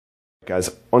Guys,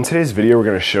 on today's video we're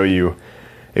going to show you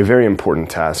a very important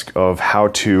task of how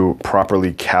to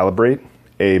properly calibrate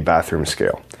a bathroom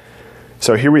scale.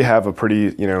 So here we have a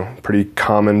pretty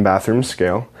common bathroom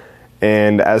scale,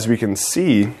 and as we can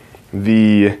see,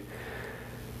 the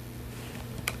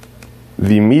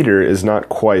meter is not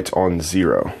quite on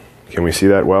 0. Can we see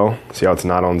that well? See how it's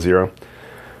not on 0?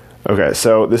 Okay,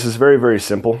 so this is very, very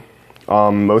simple.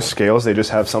 Most scales, they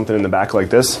just have something in the back like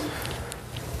this,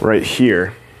 right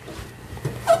here,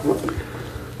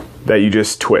 that you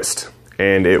just twist,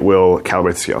 and it will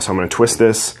calibrate the scale. So I'm going to twist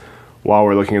this while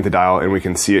we're looking at the dial, and we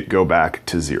can see it go back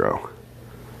to 0.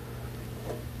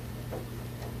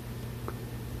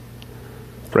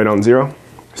 Right on 0.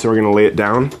 So we're going to lay it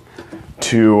down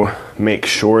to make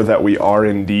sure that we are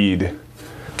indeed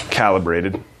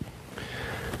calibrated.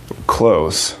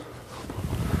 Close.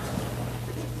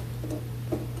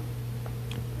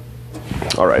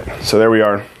 Alright, so there we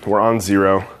are. We're on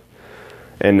 0,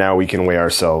 and now we can weigh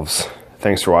ourselves.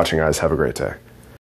 Thanks for watching, guys. Have a great day.